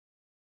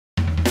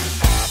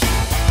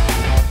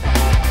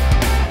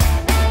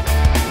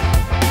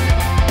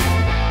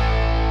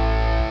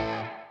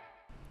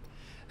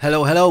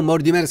Hello, hello,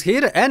 Mordimers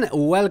here, and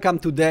welcome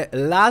to the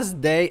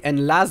last day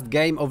and last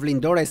game of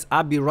Lindores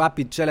Abbey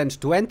Rapid Challenge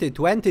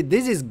 2020.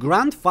 This is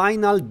Grand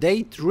Final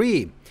Day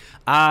 3.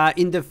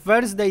 In the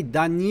first day,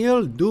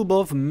 Daniil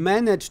Dubov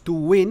managed to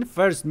win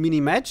first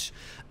mini-match,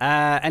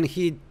 and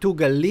he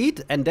took a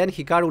lead, and then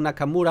Hikaru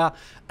Nakamura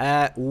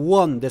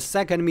won the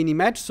second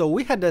mini-match, so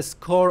we had a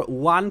score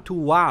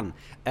 1-1.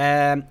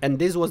 And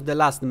this was the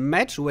last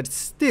match, but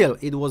still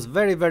it was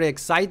very, very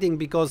exciting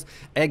because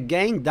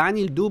again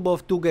Daniil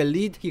Dubov took a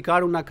lead,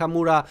 Hikaru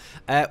Nakamura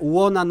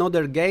won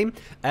another game,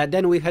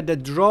 then we had a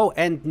draw,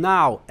 and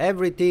now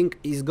everything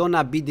is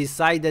gonna be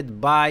decided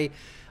by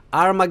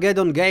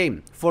Armageddon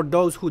game. For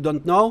those who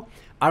don't know,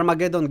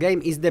 Armageddon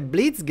game is the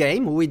blitz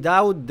game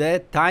without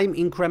the time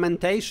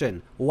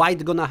incrementation.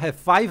 White gonna have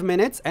 5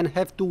 minutes and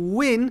have to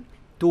win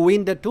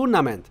the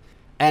tournament.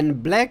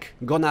 And black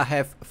gonna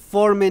have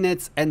 4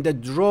 minutes and the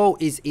draw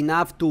is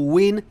enough to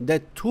win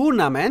the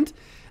tournament.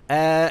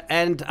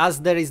 And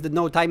as there is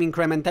no time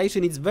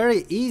incrementation, it's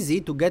very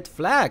easy to get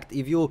flagged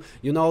if you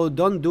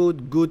don't do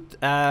good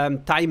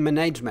time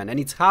management. And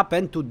it's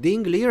happened to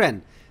Ding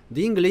Liren.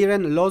 Ding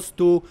Liren lost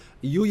to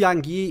Yu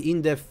Yang-yi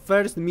in the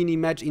first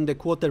mini-match in the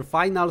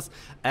quarterfinals,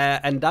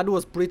 and that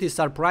was pretty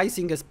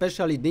surprising,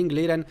 especially Ding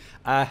Liren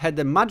had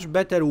a much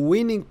better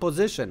winning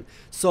position.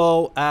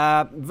 So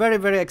very,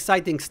 very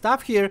exciting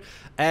stuff here.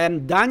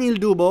 Daniil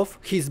Dubov,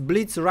 his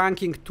blitz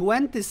ranking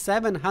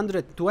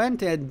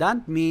 2720, and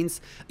that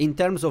means in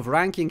terms of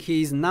ranking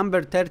he is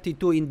number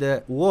 32 in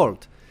the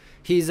world.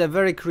 He is a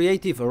very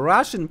creative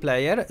Russian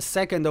player,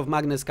 second of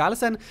Magnus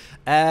Carlsen,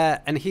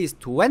 and he's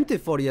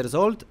 24 years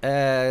old,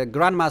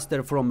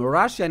 grandmaster from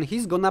Russia, and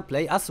he's gonna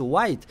play as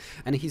white.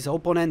 And his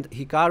opponent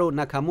Hikaru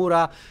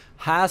Nakamura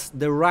has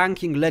the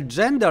ranking,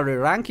 legendary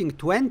ranking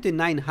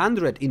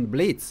 2900 in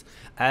blitz.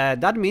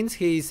 That means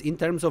he's in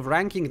terms of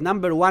ranking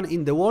number 1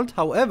 in the world.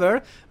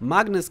 However,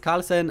 Magnus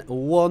Carlsen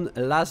won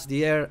last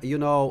year,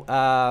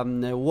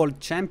 world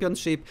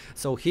championship,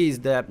 so he's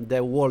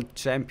the world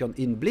champion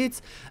in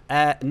blitz.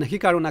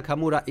 Hikaru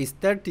Nakamura is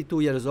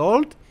 32 years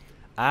old.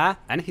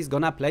 And he's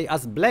gonna play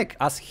as black,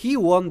 as he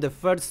won the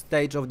first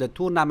stage of the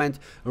tournament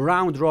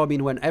round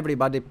robin when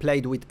everybody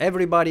played with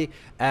everybody,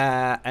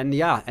 and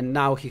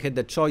now he had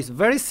the choice.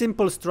 Very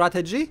simple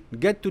strategy: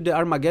 get to the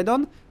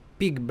Armageddon,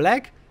 pick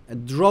black,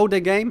 draw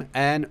the game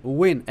and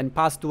win and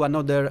pass to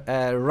another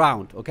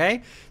round.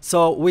 Okay,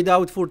 so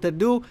without further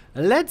ado,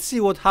 let's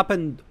see what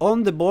happened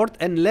on the board,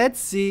 and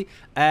let's see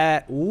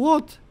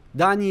what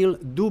Daniil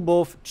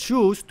Dubov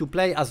choose to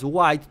play as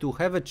white to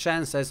have a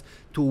chances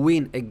to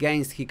win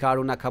against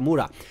Hikaru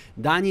Nakamura.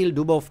 Daniil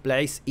Dubov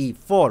plays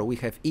e4, we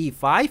have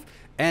e5,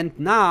 and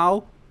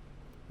now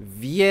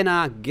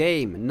Vienna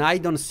Game,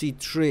 knight on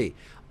c3.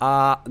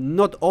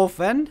 Not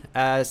often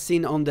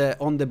seen on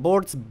the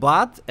boards,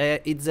 but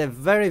it's a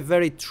very,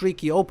 very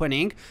tricky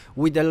opening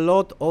with a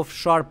lot of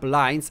sharp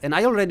lines. And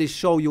I already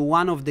show you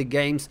one of the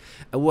games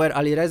where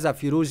Alireza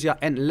Firouzja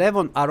and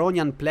Levon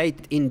Aronian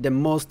played in the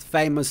most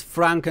famous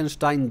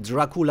Frankenstein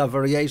Dracula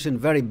variation,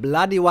 very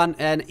bloody one,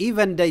 and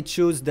even they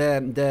choose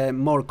the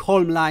more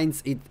calm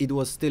lines. It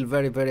was still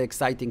very, very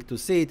exciting to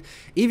see it.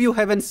 If you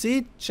haven't seen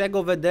it, check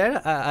over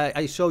there.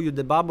 I show you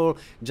the bubble.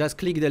 Just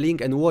click the link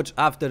and watch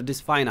after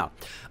this final.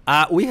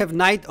 We have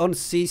knight on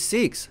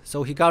c6,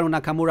 so Hikaru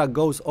Nakamura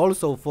goes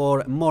also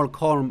for more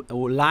calm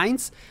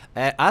lines,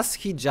 as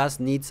he just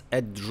needs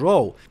a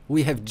draw.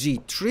 We have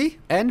g3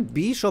 and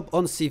bishop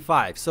on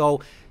c5,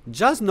 so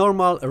just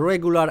normal,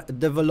 regular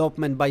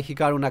development by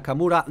Hikaru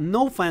Nakamura,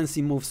 no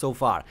fancy move so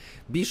far.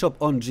 Bishop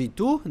on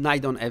g2,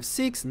 knight on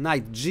f6,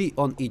 knight g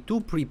on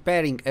e2,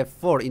 preparing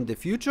f4 in the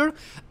future,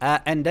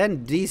 and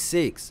then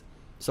d6.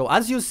 So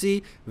as you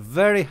see,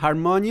 very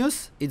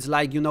harmonious. It's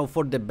like,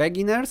 for the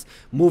beginners,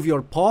 move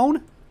your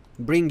pawn,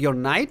 bring your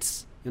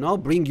knights,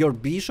 bring your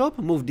bishop,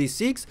 move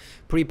d6,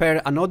 prepare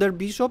another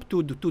bishop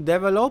to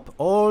develop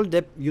all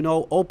the,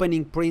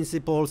 opening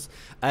principles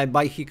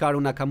by Hikaru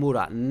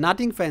Nakamura.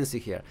 Nothing fancy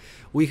here.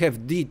 We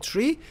have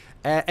d3,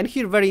 and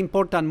here very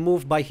important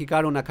move by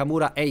Hikaru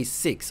Nakamura,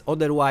 a6.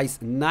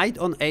 Otherwise, knight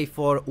on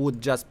a4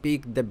 would just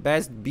pick the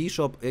best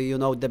bishop,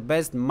 the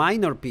best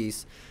minor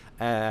piece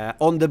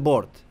on the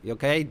board.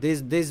 Okay,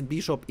 this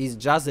bishop is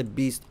just a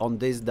beast on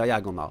this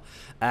diagonal.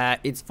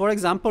 It's, for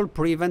example,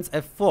 prevents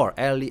f4,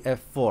 early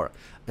f4.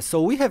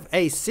 So we have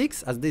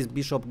a6, as this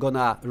bishop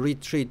gonna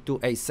retreat to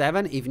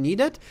a7 if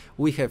needed.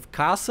 We have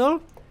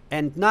castle,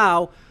 and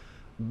now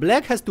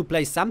black has to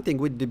play something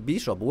with the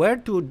bishop. Where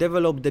to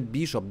develop the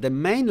bishop? The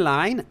main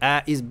line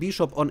is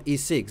bishop on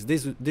e6.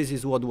 This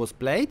is what was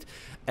played.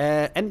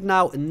 And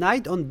now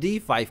knight on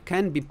d5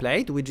 can be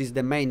played, which is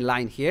the main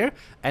line here.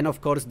 And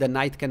of course the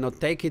knight cannot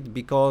take it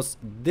because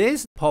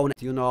this pawn,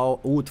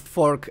 would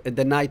fork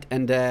the knight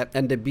and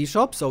the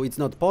bishop, so it's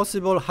not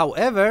possible.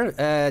 However,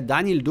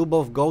 Daniil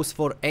Dubov goes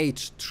for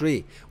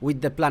h3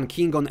 with the plan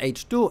king on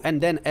h2 and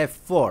then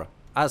f4.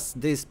 as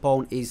this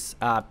pawn is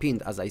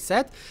pinned, as I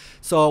said.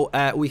 So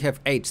we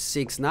have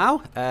h6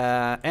 now.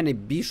 Any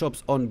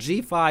bishops on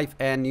g5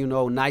 and, you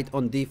know, knight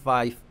on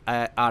d5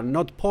 are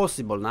not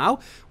possible now.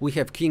 We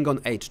have king on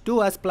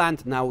h2 as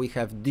planned. Now we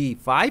have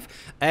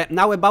d5.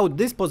 Now about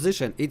this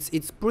position,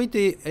 it's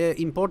pretty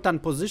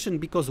important position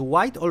because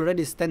white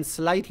already stands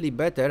slightly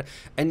better,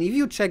 and if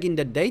you check in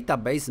the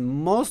database,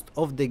 most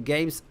of the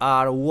games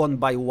are won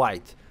by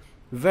white.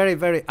 Very,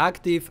 very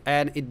active,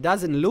 and it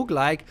doesn't look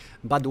like,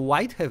 but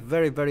white have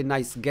very, very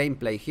nice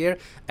gameplay here.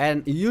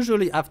 And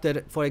usually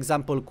after, for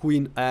example,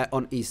 queen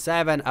on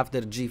e7,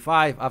 after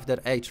g5, after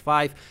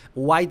h5,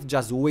 white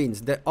just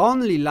wins. The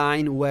only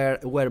line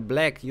where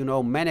black, you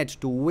know, managed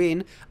to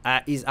win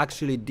is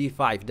actually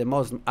d5, the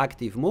most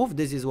active move.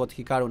 This is what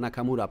Hikaru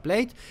Nakamura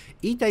played.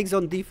 E takes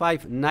on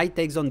d5, knight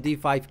takes on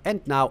d5,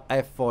 and now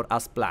f4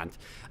 as planned.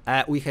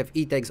 We have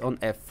e takes on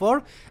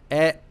f4,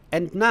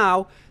 and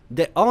now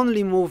the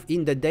only move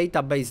in the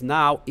database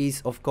now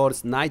is, of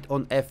course, knight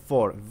on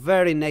f4.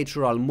 Very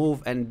natural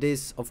move, and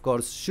this, of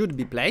course, should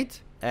be played.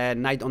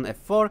 Knight on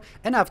f4,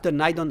 and after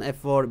knight on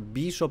f4,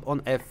 bishop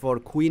on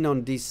f4, queen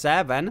on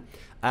d7.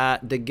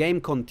 The game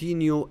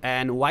continue,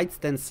 and white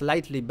stands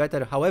slightly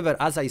better. However,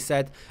 as I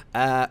said,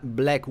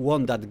 black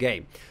won that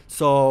game.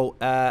 So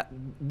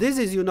this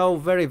is, you know,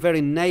 very,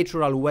 very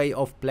natural way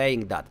of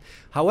playing that.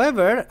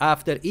 However,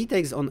 after e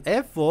takes on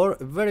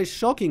f4, very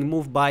shocking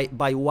move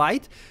by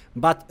white,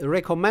 but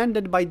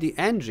recommended by the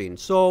engine.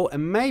 So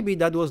maybe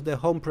that was the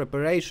home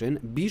preparation.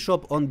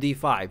 Bishop on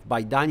d5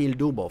 by Daniil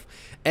Dubov.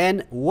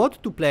 And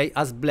what to play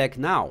as black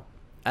now?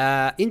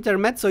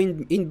 Intermezzo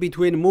in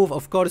between move,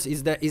 of course,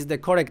 is the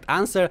correct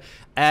answer.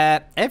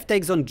 F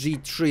takes on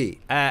g3,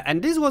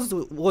 and this was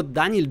what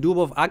Daniil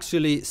Dubov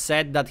actually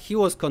said that he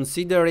was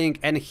considering,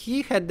 and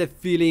he had the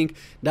feeling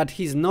that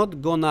he's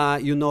not gonna,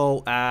 you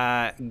know,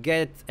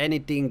 get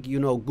anything,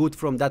 you know, good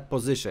from that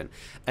position.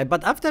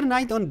 But after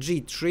knight on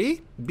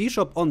g3,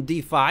 bishop on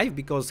d5,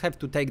 because have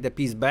to take the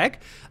piece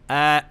back,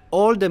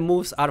 all the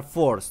moves are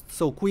forced.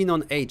 So queen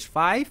on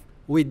h5,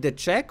 with the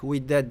check,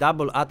 with the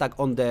double attack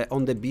on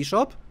the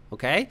bishop,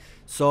 okay?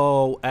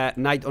 So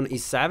knight on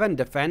e7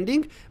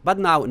 defending, but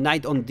now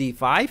knight on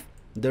d5,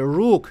 the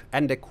rook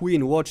and the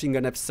queen watching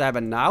an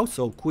f7 now,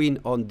 so queen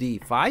on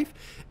d5,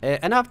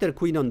 and after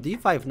queen on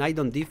d5, knight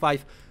on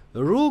d5,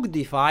 rook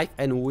d5,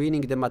 and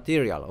winning the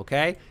material,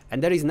 okay?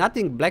 And there is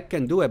nothing black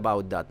can do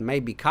about that.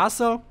 Maybe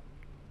castle,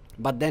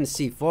 but then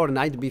c4,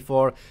 knight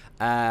b4,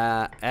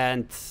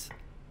 and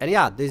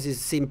yeah, this is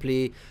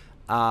simply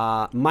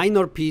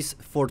minor piece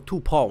for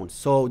 2 pawns,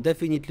 so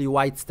definitely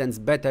white stands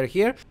better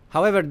here.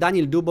 However,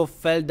 Daniil Dubov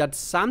felt that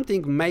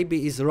something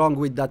maybe is wrong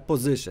with that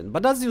position.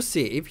 But as you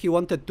see, if he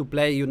wanted to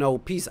play, you know,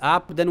 piece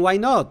up, then why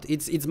not?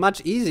 It's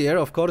much easier,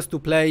 of course, to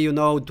play, you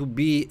know, to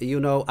be, you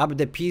know, up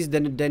the piece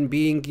than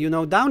being, you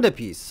know, down the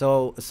piece.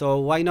 So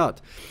why not?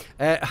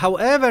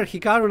 However,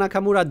 Hikaru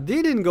Nakamura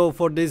didn't go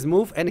for this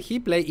move, and he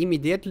played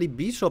immediately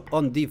bishop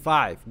on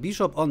d5,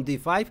 bishop on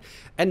d5,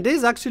 and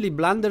this actually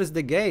blunders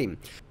the game.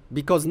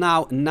 Because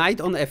now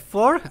knight on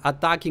f4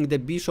 attacking the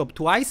bishop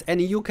twice,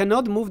 and you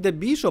cannot move the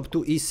bishop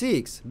to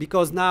e6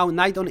 because now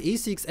knight on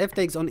e6, f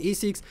takes on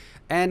e6,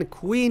 and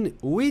queen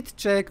with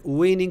check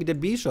winning the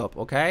bishop.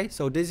 Okay,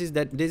 so this is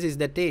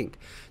the thing.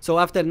 So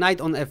after knight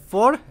on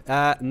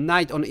f4,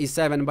 knight on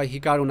e7 by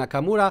Hikaru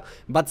Nakamura,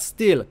 but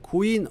still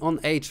queen on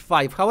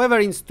h5. However,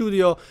 in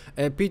studio,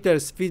 Peter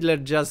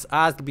Fiedler just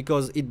asked,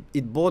 because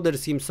it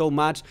bothers him so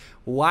much,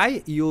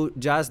 why you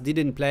just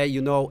didn't play,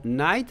 you know,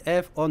 knight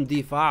f on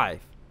d5.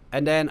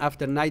 And then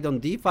after knight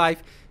on d5,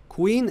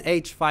 queen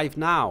h5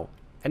 now.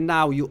 And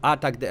now you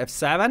attack the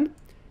f7,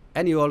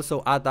 and you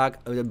also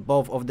attack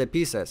both of the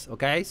pieces,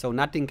 okay? So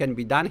nothing can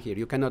be done here.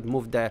 You cannot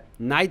move the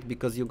knight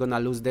because you're gonna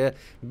lose the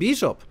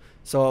bishop.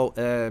 So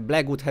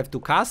black would have to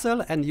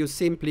castle, and you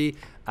simply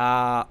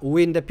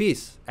win the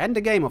piece and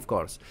the game, of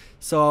course.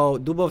 So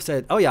Dubov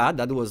said, oh yeah,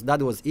 that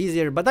was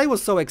easier, but I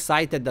was so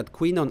excited that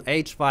queen on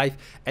h5,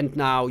 and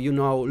now, you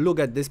know, look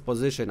at this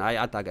position.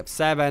 I attack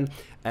f7,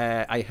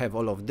 I have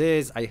all of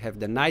this, I have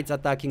the knights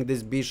attacking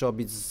this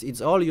bishop. It's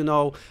all, you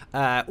know,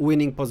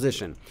 winning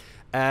position.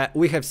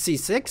 We have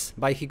c6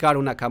 by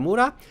Hikaru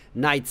Nakamura,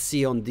 knight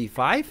c on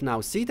d5,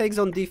 now c takes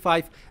on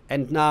d5,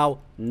 and now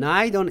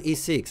knight on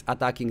e6,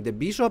 attacking the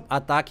bishop,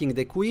 attacking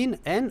the queen,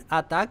 and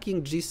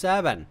attacking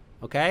g7,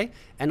 okay?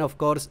 And of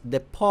course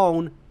the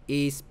pawn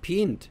is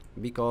pinned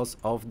because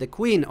of the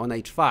queen on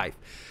h5.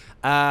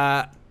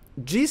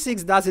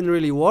 G6 doesn't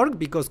really work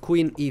because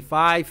queen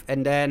e5,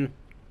 and then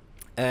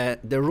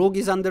the rook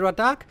is under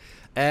attack,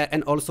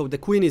 and also the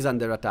queen is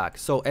under attack.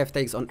 So f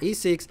takes on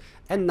e6,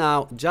 and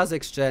now just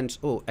exchange.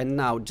 Oh, and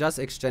now just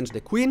exchange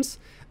the queens,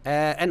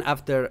 and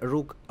after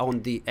rook on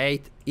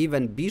d8,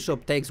 even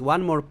bishop takes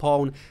one more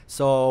pawn.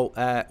 So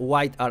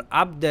white are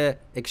up the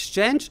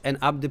exchange and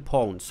up the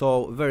pawn.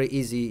 So very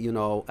easy, you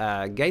know,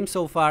 game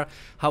so far.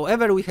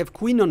 However, we have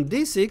queen on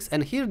d6,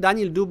 and here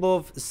Daniil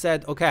Dubov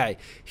said, okay,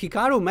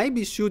 Hikaru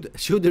maybe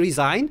should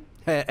resign.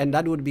 And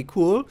that would be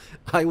cool.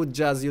 I would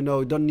just, you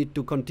know, don't need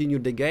to continue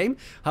the game.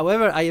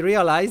 However, I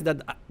realized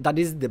that that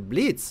is the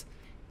blitz.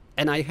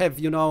 and I have,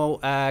 you know,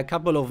 a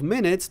couple of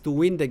minutes to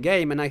win the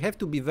game, and I have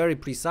to be very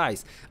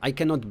precise. I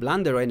cannot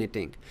blunder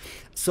anything.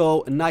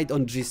 So knight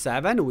on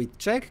g7 with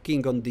check,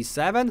 king on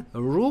d7,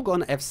 rook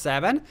on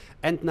f7,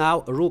 and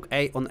now rook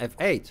a on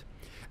f8.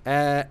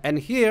 And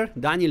here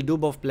Daniil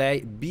Dubov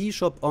play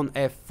bishop on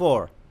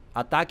f4,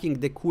 attacking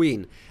the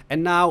queen.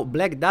 And now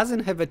black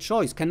doesn't have a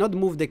choice, cannot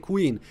move the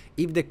queen.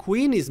 If the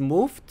queen is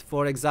moved,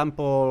 for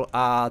example,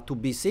 to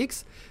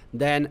b6,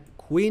 then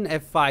queen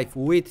f5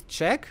 with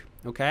check,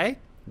 okay?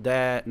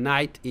 The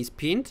knight is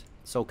pinned,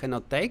 so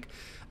cannot take.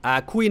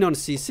 Queen on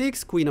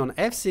c6, queen on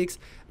f6,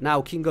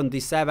 now king on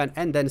d7,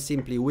 and then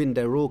simply win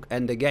the rook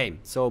and the game.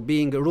 So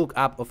being rook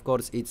up, of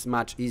course, it's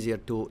much easier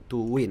to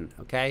win,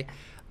 okay?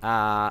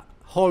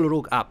 Whole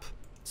rook up.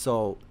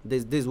 So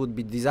this would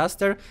be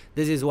disaster.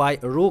 This is why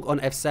rook on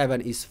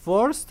f7 is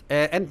forced,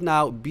 and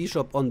now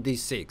bishop on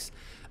d6.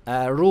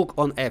 Rook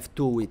on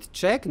f2 with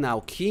check,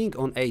 now king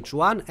on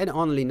h1, and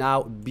only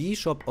now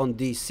bishop on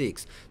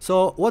d6.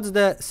 So what's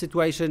the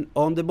situation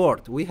on the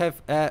board? We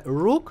have a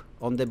rook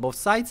on the both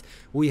sides,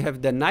 we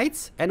have the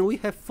knights, and we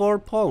have 4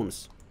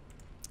 pawns.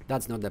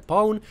 That's not the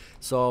pawn,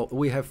 so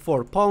we have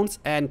 4 pawns,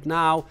 and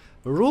now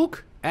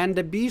rook and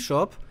the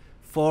bishop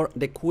for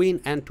the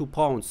queen and 2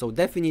 pawns. So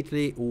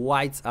definitely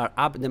whites are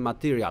up the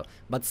material,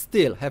 but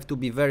still have to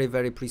be very,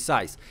 very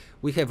precise.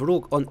 We have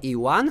rook on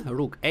e1,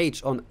 rook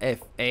h on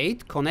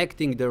f8,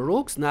 connecting the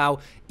rooks. Now,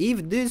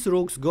 if these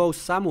rooks go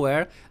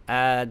somewhere,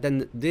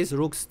 then these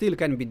rooks still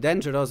can be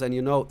dangerous and,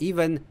 you know,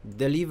 even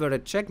deliver a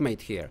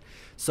checkmate here.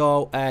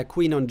 So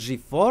queen on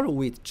g4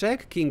 with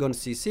check, king on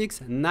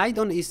c6, knight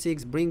on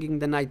e6, bringing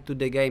the knight to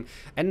the game.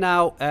 And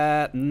now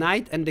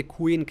knight and the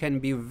queen can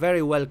be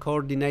very well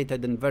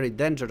coordinated and very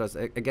dangerous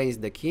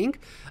against the king.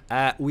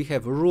 We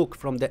have rook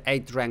from the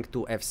 8th rank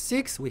to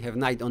f6. We have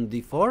knight on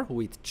d4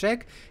 with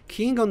check,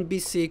 king on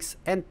b6,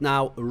 and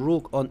now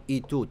rook on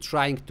e2,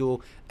 trying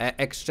to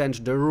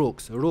exchange the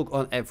rooks. Rook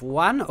on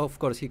f1, of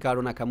course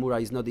Hikaru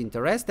Nakamura is not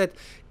interested,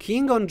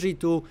 king on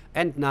g2,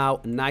 and now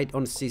knight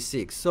on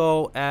c6.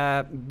 So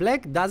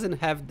black doesn't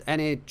have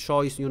any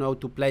choice, you know,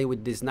 to play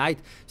with this knight,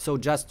 so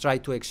just try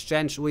to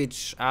exchange,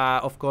 which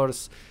of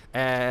course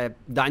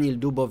Daniil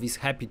Dubov is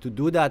happy to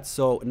do that.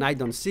 So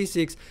knight on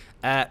c6,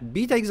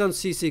 b takes on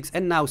c6,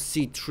 and now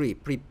c3,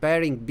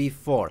 preparing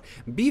b4.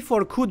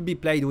 b4 could be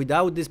played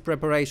without this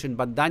preparation,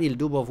 but Daniil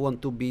Dubov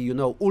want to be, you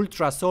know,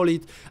 ultra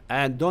solid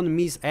and don't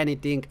miss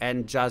anything,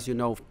 and just, you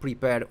know,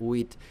 prepare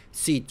with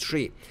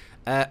c3.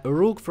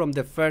 Rook from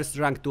the 1st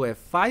rank to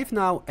f5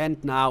 now,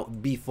 and now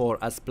b4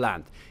 as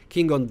planned.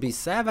 King on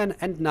b7,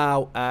 and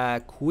now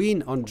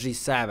queen on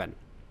g7.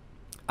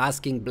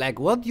 Asking black,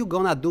 what you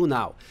gonna do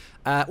now?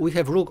 We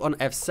have rook on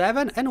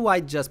f7, and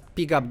white just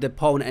pick up the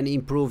pawn and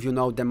improve, you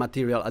know, the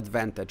material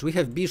advantage. We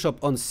have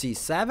bishop on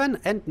c7,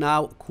 and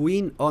now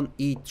queen on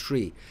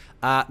e3.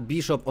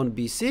 Bishop on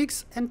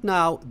b6, and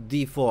now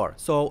d4.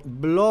 So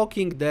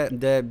blocking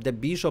the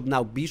bishop.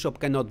 Now bishop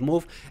cannot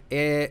move.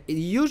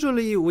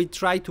 Usually we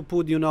try to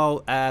put, you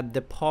know,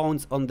 the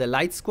pawns on the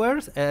light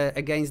squares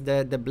against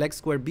the black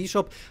square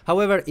bishop.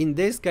 However, in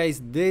this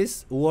case,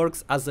 this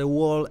works as a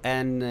wall,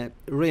 and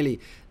really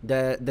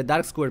the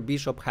dark square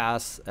bishop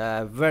has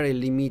very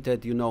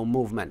limited, you know,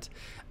 movement.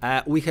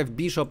 We have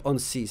bishop on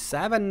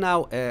c7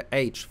 now,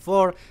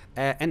 h4,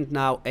 and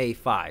now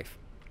a5.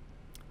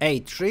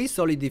 a3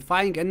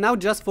 solidifying. And now,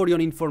 just for your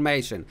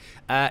information,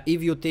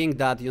 if you think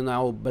that, you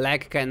know,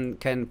 black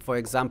can for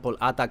example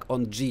attack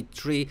on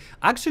g3,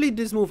 actually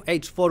this move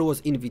h4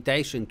 was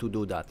invitation to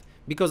do that,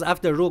 because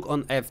after rook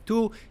on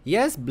f2,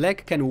 yes,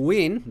 black can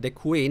win the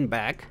queen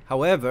back.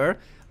 However,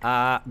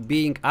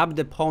 being up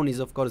the pawn is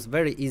of course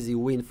very easy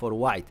win for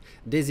white.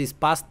 This is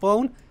passed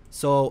pawn,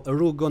 so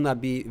rook gonna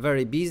be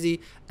very busy,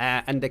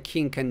 and the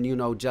king can, you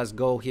know, just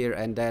go here,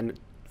 and then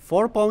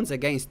 4 pawns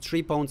against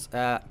 3 pawns,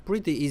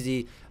 pretty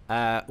easy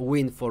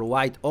win for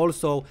white.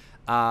 Also,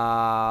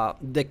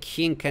 the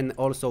king can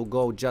also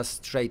go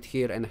just straight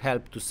here and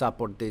help to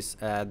support this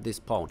this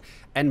pawn,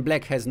 and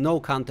black has no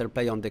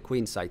counterplay on the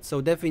queen side,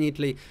 so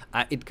definitely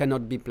it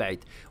cannot be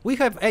played. We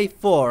have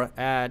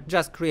a4,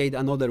 just create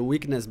another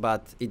weakness,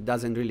 but it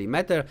doesn't really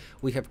matter.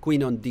 We have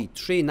queen on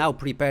d3 now,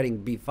 preparing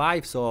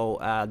b5, so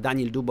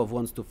Daniil Dubov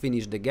wants to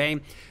finish the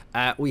game.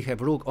 We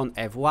have rook on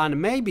f1,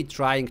 maybe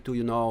trying to,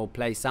 you know,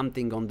 play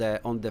something on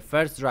the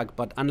 1st rank,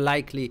 but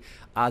unlikely,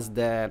 as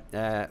the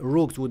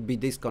rooks would be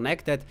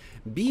disconnected.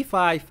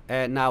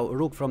 b5, now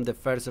rook from the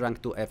 1st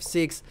rank to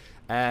f6,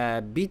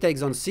 b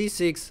takes on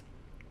c6,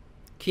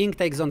 king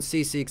takes on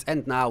c6,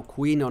 and now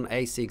queen on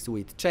a6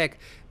 with check,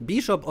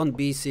 bishop on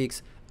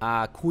b6,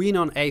 queen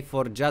on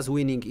a4, just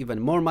winning even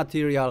more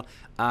material,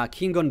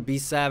 king on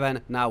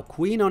b7, now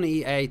queen on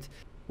e8.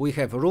 We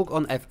have rook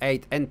on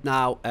f8, and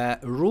now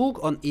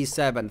rook on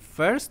e7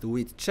 first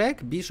with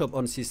check, bishop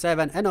on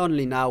c7, and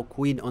only now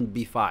queen on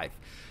b5.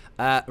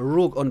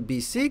 Rook on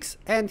b6,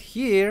 and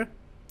here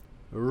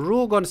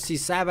rook on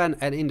c7,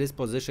 and in this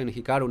position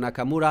Hikaru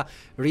Nakamura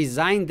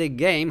resigned the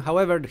game.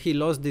 However, he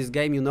lost this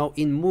game, you know,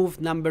 in move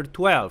number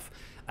 12.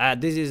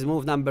 This is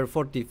move number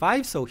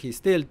 45, so he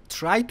still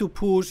tried to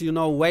push, you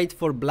know, wait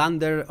for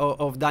blunder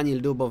of Daniil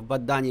Dubov,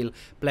 but Daniil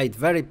played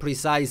very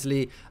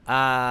precisely,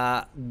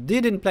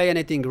 didn't play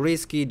anything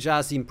risky,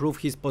 just improve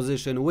his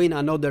position, win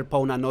another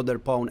pawn,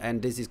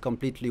 and this is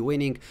completely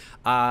winning,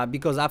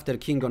 because after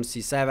king on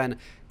c7,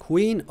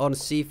 queen on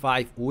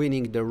c5,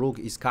 winning the rook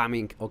is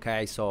coming.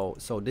 Okay, so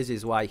this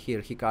is why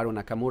here Hikaru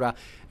Nakamura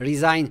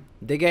resigned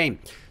the game.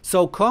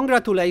 So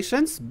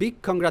congratulations,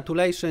 big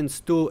congratulations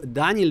to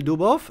Daniil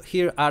Dubov.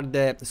 Here are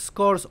the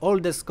scores, all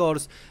the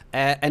scores,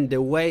 and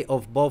the way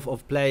of both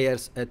of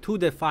players to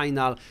the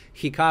final.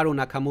 Hikaru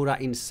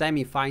Nakamura in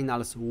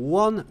semi-finals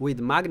won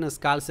with Magnus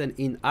Carlsen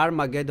in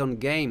Armageddon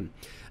game.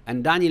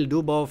 And Daniil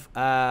Dubov,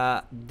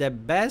 the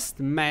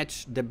best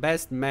match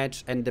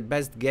and the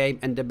best game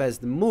and the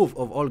best move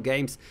of all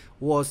games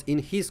was in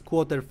his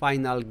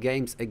quarterfinal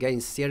games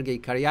against Sergei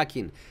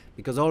Karyakin,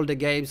 because all the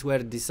games were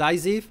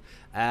decisive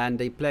and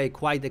they play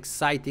quite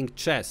exciting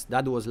chess.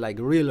 That was like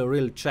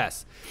real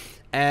chess.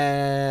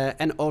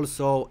 And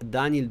also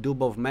Daniil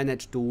Dubov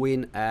managed to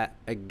win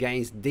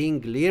against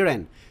Ding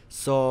Liren.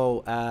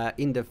 So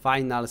in the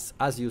finals,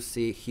 as you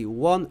see, he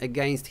won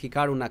against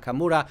Hikaru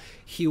Nakamura.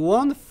 He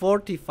won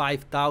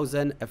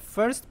 45,000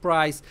 first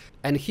prize,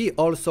 and he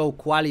also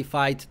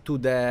qualified to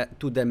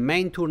the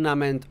main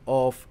tournament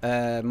of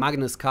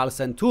Magnus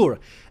Carlsen Tour.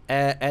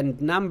 And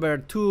number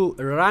 2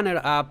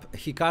 runner-up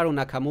Hikaru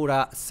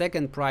Nakamura,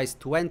 second prize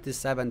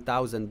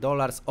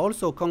 $27,000.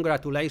 Also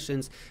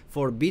congratulations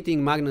for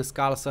beating Magnus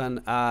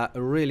Carlsen, a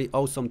really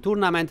awesome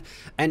tournament.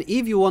 And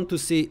if you want to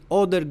see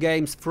other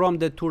games from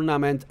the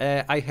tournament,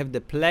 I have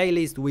the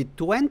playlist with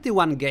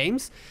 21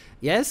 games.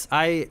 Yes,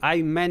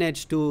 I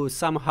managed to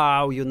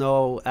somehow, you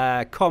know,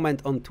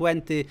 comment on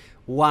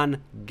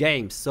 21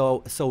 games.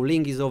 So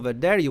link is over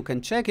there, you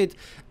can check it.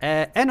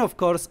 And of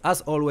course,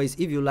 as always,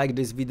 if you like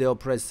this video,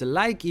 press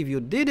like. If you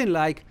didn't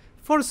like,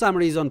 for some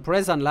reason,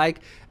 press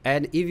unlike.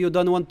 And if you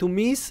don't want to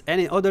miss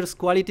any other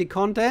quality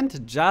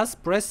content,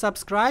 just press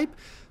subscribe,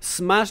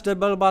 smash the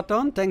bell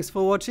button. Thanks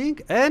for watching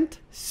and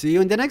see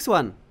you in the next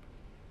one.